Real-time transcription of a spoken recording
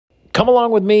Come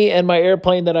along with me and my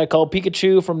airplane that I call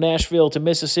Pikachu from Nashville to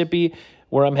Mississippi,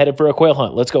 where I'm headed for a quail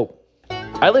hunt. Let's go.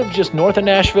 I live just north of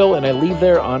Nashville, and I leave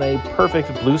there on a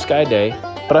perfect blue sky day.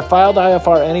 But I filed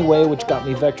IFR anyway, which got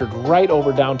me vectored right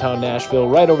over downtown Nashville,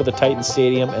 right over the Titan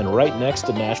Stadium, and right next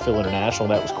to Nashville International.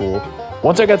 That was cool.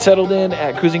 Once I got settled in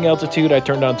at cruising altitude, I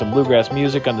turned on some bluegrass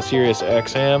music on the Sirius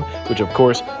XM, which of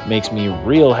course makes me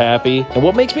real happy. And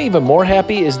what makes me even more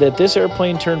happy is that this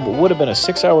airplane turned what would have been a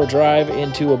 6-hour drive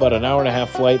into about an 1.5-hour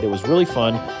flight that was really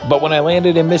fun. But when I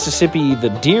landed in Mississippi, the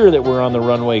deer that were on the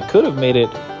runway could have made it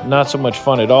not so much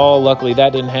fun at all. Luckily,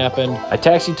 that didn't happen. I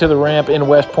taxied to the ramp in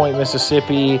West Point,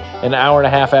 Mississippi, an 1.5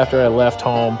 hours after I left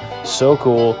home. So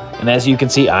cool. And as you can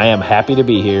see, I am happy to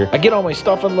be here. I get all my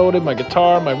stuff unloaded, my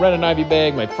guitar, my Ren and Ivy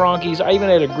bag, my Frankies. I even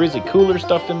had a Grizzly cooler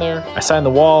stuffed in there. I signed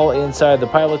the wall inside the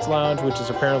pilot's lounge, which is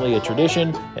apparently a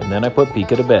tradition. And then I put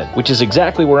Pika to bed, which is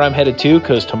exactly where I'm headed to,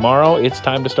 because tomorrow it's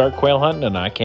time to start quail hunting, and I can't